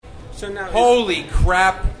So now Holy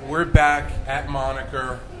crap! We're back at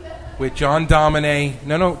Moniker with John Domine.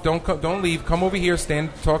 No, don't leave. Come over here.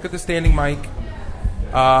 Talk at the standing mic.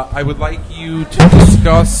 I would like you to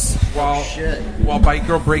discuss while Bike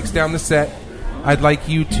Girl breaks down the set. I'd like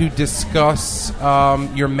you to discuss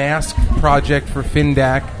your mask project for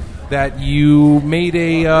Findac that you made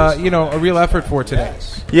a real effort for today.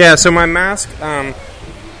 Yeah. So my mask,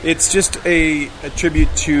 it's just a tribute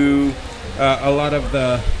to a lot of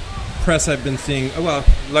the press I've been seeing. Well,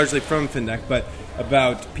 largely from Findac, but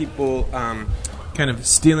about people kind of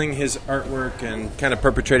stealing his artwork and kind of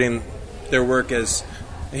perpetrating their work as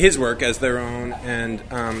his work as their own, and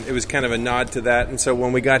it was kind of a nod to that. And so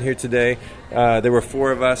when we got here today, there were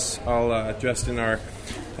 4 of us all dressed in our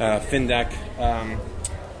Findac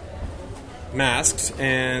masks,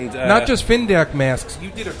 and not just Findac masks. You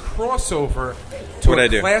did a crossover to a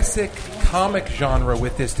classic comic genre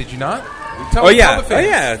with this, did you not? Tell the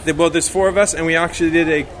fans. Well, there's 4 of us, and we actually did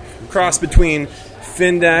a cross between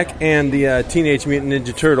Findac and the Teenage Mutant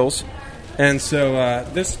Ninja Turtles. And so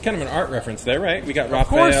there's kind of an art reference there, right? We got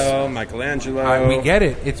Raphael, Michelangelo. We get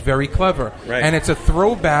it. It's very clever. Right. And it's a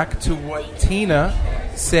throwback to what Tina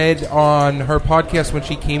said on her podcast when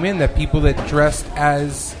she came in, that people that dressed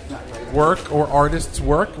as work or artists'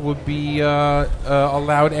 work would be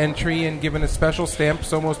allowed entry and given a special stamp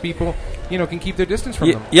so most people, can keep their distance from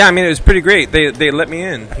them. Yeah, I mean, it was pretty great. They let me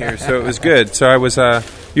in here, so it was good. So I was,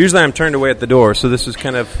 usually I'm turned away at the door, so this was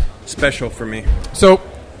kind of special for me. So,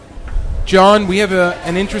 John, we have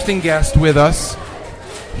an interesting guest with us.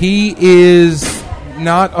 He is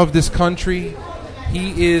not of this country.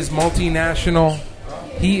 He is multinational.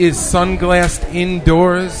 He is sunglassed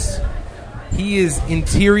indoors. He is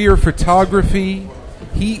interior photography.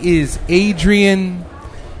 He is Adrian.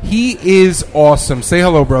 He is awesome. Say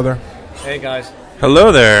hello, brother. Hey, guys.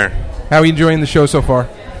 Hello there. How are you enjoying the show so far?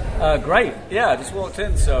 Great. Yeah, I just walked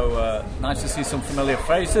in, so nice to see some familiar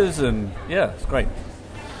faces, and yeah, it's great.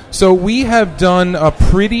 So we have done a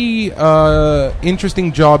pretty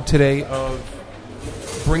interesting job today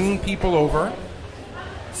of bringing people over,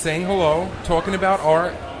 saying hello, talking about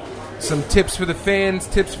art, some tips for the fans,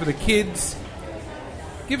 tips for the kids.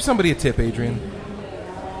 Give somebody a tip, Adrian.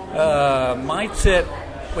 My tip,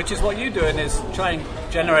 which is what you're doing, is try and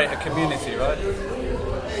generate a community, right?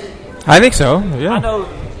 I think so, yeah. I know,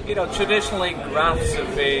 traditionally graphs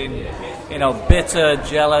have been, bitter,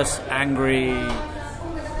 jealous, angry,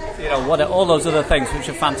 all those other things, which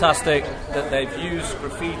are fantastic, that they've used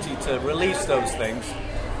graffiti to release those things.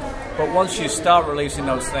 But once you start releasing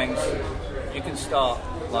those things, you can start,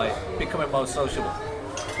 becoming more sociable.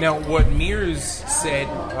 Now, what Mears said,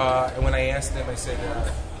 when I asked him, I said,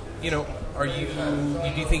 do you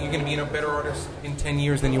think you're going to be a better artist in 10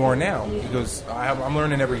 years than you are now? He goes, I'm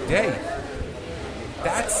learning every day.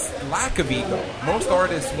 That's lack of ego. Most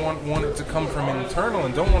artists want it to come from internal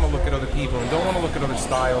and don't want to look at other people and don't want to look at other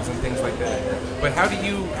styles and things like that. But how do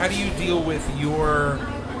you deal with your,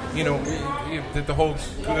 the whole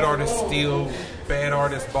good artists steal, bad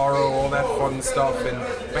artists borrow, all that fun stuff?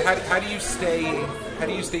 But how do you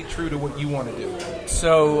stay true to what you want to do?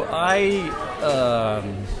 So I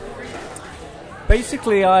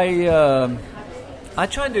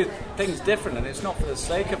try and do things different, and it's not for the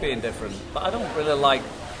sake of being different, but I don't really like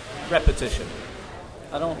repetition.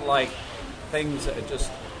 I don't like things that are just,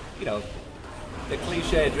 the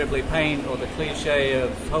cliche of dribbly paint or the cliche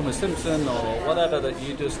of Homer Simpson or whatever, that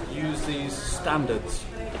you just use these standards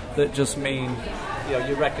that just mean,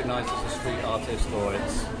 you're recognized as a street artist, or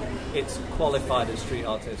it's qualified as street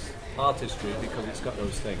artistry because it's got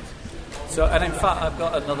those things. So, and in fact, I've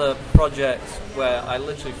got another project where I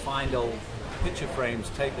literally find old picture frames,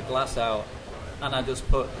 take the glass out, and I just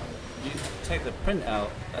take the print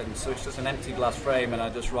out, and so it's just an empty glass frame, and I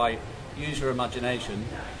just write, use your imagination,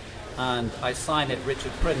 and I sign it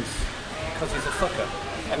Richard Prince, because he's a fucker,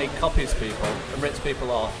 and he copies people and rips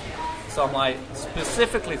people off. So I'm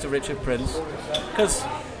specifically to Richard Prince, because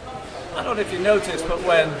I don't know if you noticed, but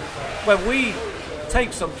when we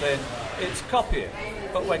take something, it's copy it.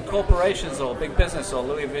 But when corporations or big business or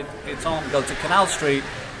Louis Vuitton go to Canal Street,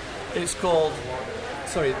 it's called,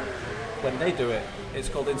 when they do it, it's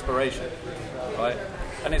called inspiration, right?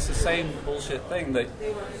 And it's the same bullshit thing, that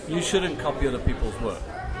you shouldn't copy other people's work,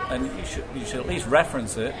 and you should at least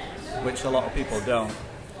reference it, which a lot of people don't.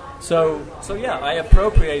 So yeah, I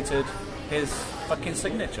appropriated his fucking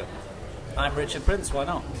signature. I'm Richard Prince, why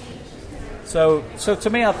not? So to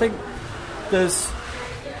me, I think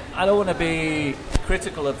I don't want to be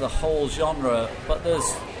critical of the whole genre, but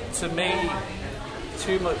there's, to me,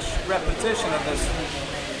 too much repetition of this.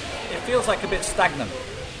 It feels like a bit stagnant,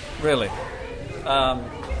 really.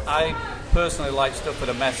 I personally like stuff with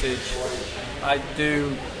a message. I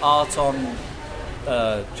do art on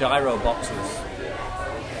gyro boxes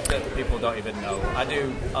that people don't even know. I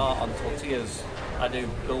do art on tortillas. I do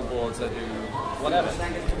billboards. I do whatever.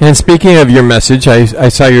 And speaking of your message, I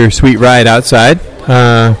saw your sweet ride outside.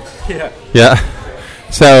 Yeah. Yeah.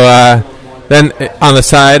 So then on the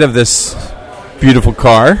side of this beautiful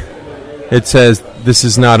car, it says, "This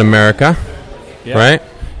is not America," Yeah. right?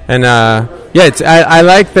 And it's I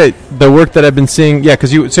like that the work that I've been seeing. Yeah,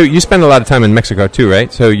 because you spend a lot of time in Mexico too,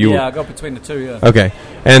 right? So Yeah, I go between the two. Yeah. Okay,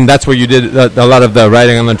 and that's where you did a lot of the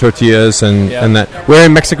riding on the tortillas and that. Where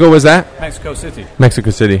in Mexico was that? Mexico City.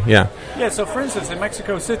 Mexico City, yeah. Yeah. So, for instance, in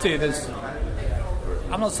Mexico City,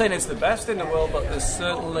 I'm not saying it's the best in the world, but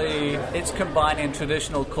it's combining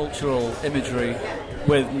traditional cultural imagery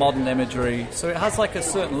with modern imagery. So it has like a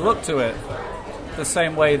certain look to it. The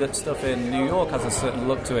same way that stuff in New York has a certain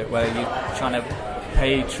look to it, where you're trying to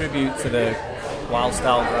pay tribute to the wild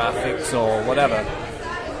style graphics or whatever.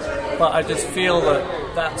 But I just feel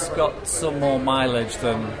that that's got some more mileage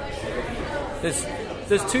than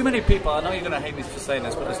there's too many people. I know you're going to hate me for saying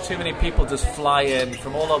this, but there's too many people just fly in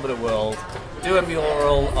from all over the world, do a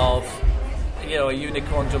mural of a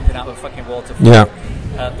unicorn jumping out of a fucking waterfall. Yeah.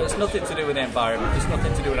 There's nothing to do with the environment. There's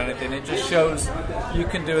nothing to do with anything. It just shows you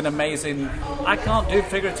can do an amazing. I can't do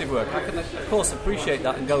figurative work. I can, of course, appreciate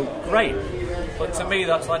that and go great. But to me,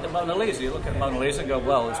 that's like the Mona Lisa. You look at the Mona Lisa and go,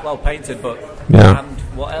 well, it's well painted, but and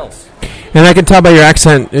what else? And I can tell by your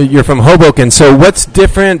accent, you're from Hoboken. So what's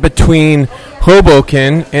different between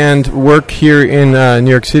Hoboken and work here in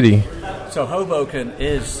New York City? So Hoboken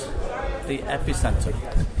is the epicenter.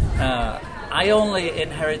 I only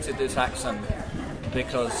inherited this accent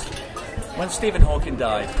because when Stephen Hawking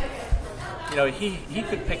died, he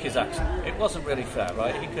could pick his accent. It wasn't really fair,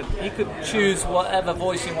 right? He could choose whatever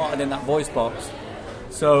voice he wanted in that voice box.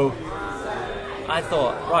 So I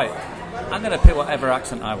thought, right, I'm going to pick whatever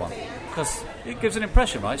accent I want because it gives an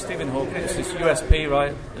impression, right? Stephen Hawking, it's his USP,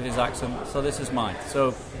 right, of his accent. So this is mine.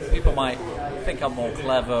 So people might think I'm more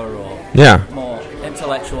clever or more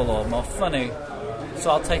intellectual or more funny.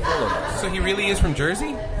 So I'll take all of it. So he really is from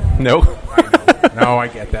Jersey? No. No, I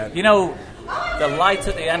get that. The light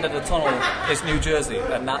at the end of the tunnel is New Jersey,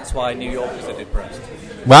 and that's why New Yorkers are depressed.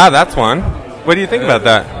 Wow, that's one. What do you think about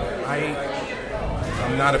that?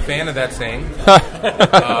 I'm not a fan of that saying.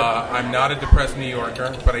 I'm not a depressed New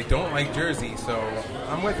Yorker, but I don't like Jersey, so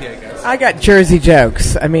I'm with you, I guess. I got Jersey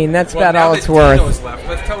jokes. I mean, that's about all it's worth. Dino's left,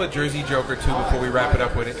 let's tell a Jersey joke or two before we wrap it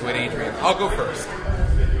up with Adrian. I'll go first.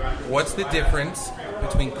 What's the difference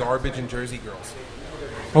between garbage and Jersey girls?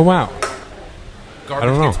 Oh, wow.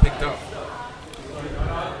 Garbage gets picked up.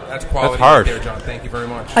 That's quality. That's hard. Right there, John. Thank you very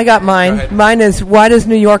much. I got mine. Mine is, why does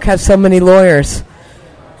New York have so many lawyers?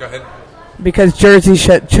 Go ahead. Because Jersey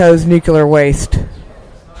chose nuclear waste.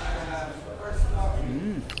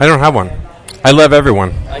 I don't have one. I love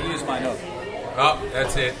everyone. I use mine up. Oh,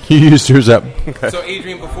 that's it. You used yours up. Okay. So,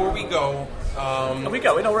 Adrian, before we go... are we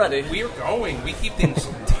going already? We are going. We keep things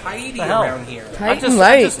tidy around here. I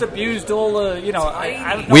just abused all the,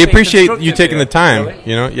 I we appreciate you taking the time.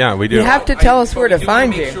 Really? Yeah, we do. You have to tell us where to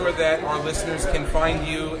find you. Make sure that our listeners can find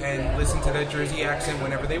you and listen to that Jersey accent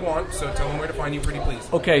whenever they want. So tell them where to find you, pretty please.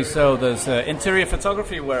 Okay, so there's interior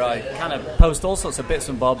photography where I kind of post all sorts of bits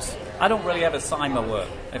and bobs. I don't really ever sign my work.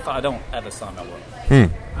 In fact, I don't ever sign my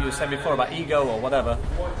work. You said before about ego or whatever.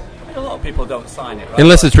 A lot of people don't sign it, right?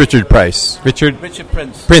 Unless it's Richard Price. Richard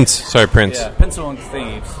Prince. Prince. Yeah, Prince Among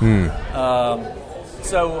Thieves.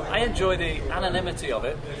 So I enjoy the anonymity of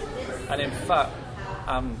it. And in fact,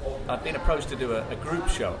 I've been approached to do a group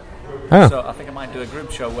show. Oh. So I think I might do a group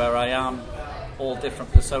show where I am all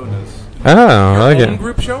different personas. Oh, I like Your own it.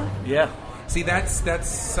 group show? Yeah. See, that's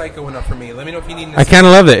psycho enough for me. Let me know if you need... I kind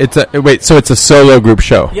of love it. So it's a solo group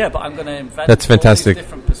show. Yeah, but I'm going to invent That's fantastic. all these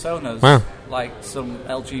different personas. Wow. Like some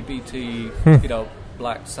LGBT,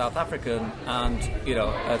 black South African and,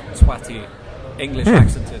 a twatty English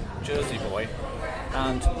accented Jersey boy.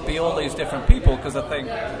 And be all these different people because I think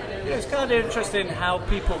it's kind of interesting how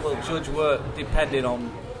people will judge work depending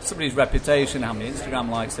on somebody's reputation, how many Instagram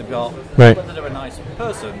likes they've got, right. whether they're a nice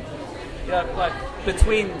person. Like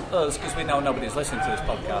between us, because we know nobody's listening to this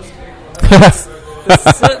podcast.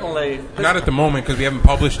 There's certainly not at the moment because we haven't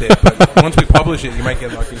published it. But once we publish it, you might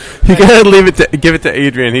get lucky. You gotta give it to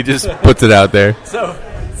Adrian. He just puts it out there. So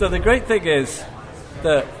the great thing is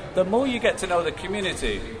that the more you get to know the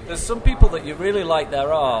community, there's some people that you really like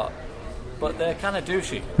their art, but they're kind of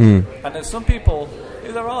douchey. Hmm. And there's some people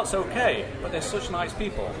who their art's okay, but they're such nice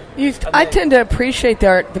people. I tend to appreciate the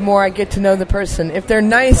art the more I get to know the person. If they're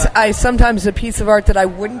nice, I sometimes a piece of art that I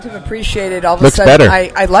wouldn't have appreciated, all of Looks a sudden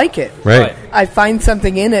better. I like it. Right. I find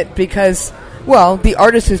something in it because, well, the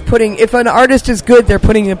artist is putting. If an artist is good, they're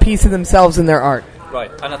putting a piece of themselves in their art.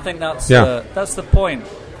 Right, and I think that's Yeah. that's the point.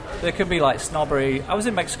 There can be like snobbery. I was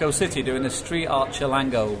in Mexico City doing a street art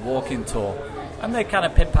Chilango walking tour, and they kind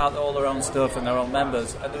of pimp out all their own stuff and their own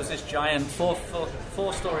members. And there was this giant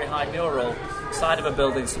four-story high mural side of a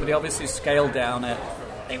building. Somebody obviously scaled down it.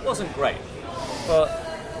 It wasn't great, but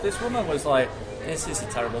this woman was like, "This is a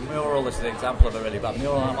terrible mural. This is an example of a really bad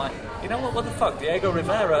mural." And I'm like, you know what? What the fuck? Diego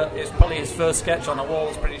Rivera is probably his first sketch on a wall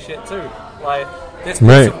is pretty shit too. Like this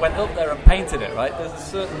person went up there and painted it. Right? There's a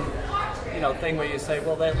certain thing where you say,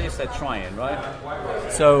 well, at least they're trying, right?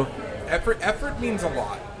 So Effort means a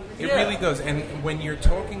lot. It Yeah. really does. And when you're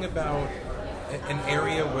talking about an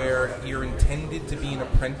area where you're intended to be an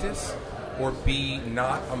apprentice or be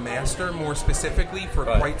not a master, more specifically, for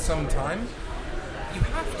Right. quite some time, you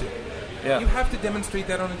have to. Yeah. You have to demonstrate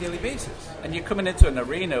that on a daily basis. And you're coming into an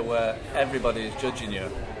arena where everybody is judging you.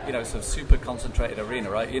 It's a super concentrated arena,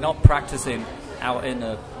 right? You're not practicing out in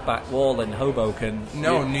a back wall in Hoboken.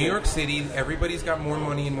 No, New York City, everybody's got more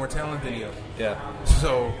money and more talent than you. Yeah,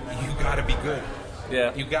 So you got to be good.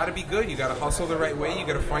 yeah. You got to be good. You got to hustle the right way. You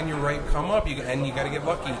got to find your right come up. And you got to get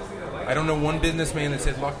lucky. I don't know one businessman that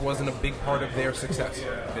said luck wasn't a big part of their success.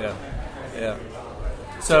 Yeah, yeah.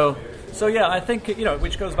 So yeah, I think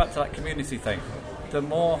which goes back to that community thing. The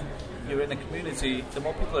more you're in a community, the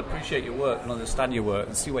more people appreciate your work and understand your work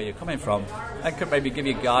and see where you're coming from, and can maybe give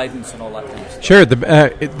you guidance and all that kind of stuff. Sure.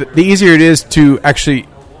 The easier it is to actually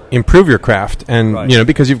improve your craft, and Right.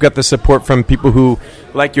 because you've got the support from people who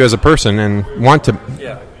like you as a person and want to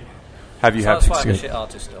Yeah. have you So have that's why I'm a succeed. shit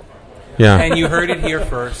artist still. Yeah. And you heard it here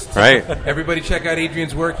first. Right. Everybody check out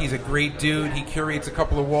Adrian's work. He's a great dude. He curates a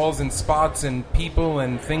couple of walls and spots and people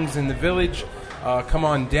and things in the village. Come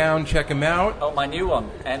on down, check him out. Oh, my new one,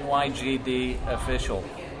 NYGD Official.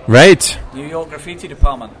 Right. New York Graffiti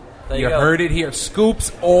Department. There you You go. heard it here.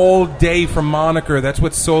 Scoops all day from Moniker. That's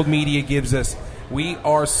what Sold Media gives us. We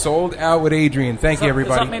are sold out with Adrian. Thank you, Does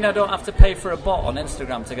everybody. that mean I don't have to pay for a bot on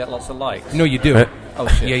Instagram to get lots of likes? No, you do. Right. Oh,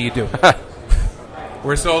 shit. Yeah, you do.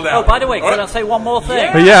 We're sold Oh, out. by the way, can I say one more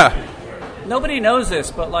thing? But yeah. Nobody knows this,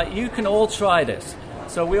 but you can all try this.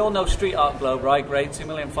 So we all know Street Art Globe, right? Great, 2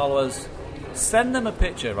 million followers. Send them a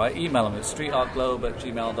picture, right? Email them at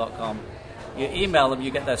streetartglobe@gmail.com. You email them,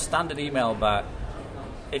 you get their standard email back.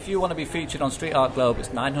 If you want to be featured on Street Art Globe, it's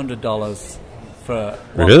 $900 for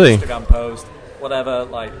one Really? Instagram post, whatever. I'm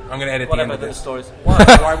going to edit the whatever end of the this. stories.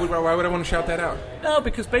 Why would I want to shout that out? No,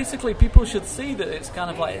 because basically people should see that it's kind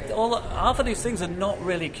of like half of these things are not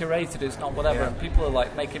really curated. It's not whatever, Yeah. and people are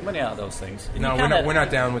like making money out of those things. And No, you can we're not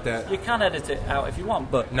down with that. You can edit it out if you want,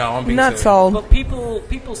 but No, I'm being Not serious. sold. But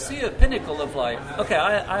people see a pinnacle of like, okay,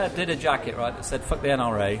 I did a jacket, right, that said fuck the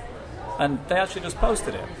NRA, and they actually just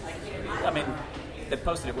posted it. I mean, they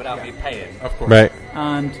posted it without me paying. Of course. Right.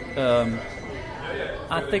 And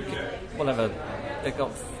I think, whatever, they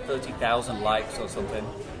got 30,000 likes or something.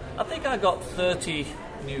 I think I got 30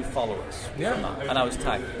 new followers Yeah. from that, and I was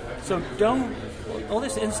tagged. So all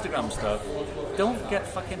this Instagram stuff, don't get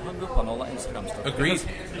fucking hung up on all that Instagram stuff. Agreed.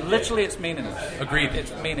 Because literally, it's meaningless. Agreed.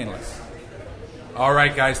 It's meaningless. All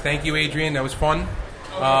right, guys. Thank you, Adrian. That was fun.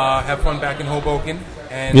 Have fun back in Hoboken.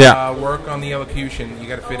 And Yeah. work on the elocution. You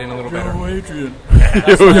got to fit in a little better. Adrian.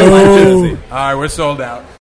 That's my jersey. All right, we're sold out.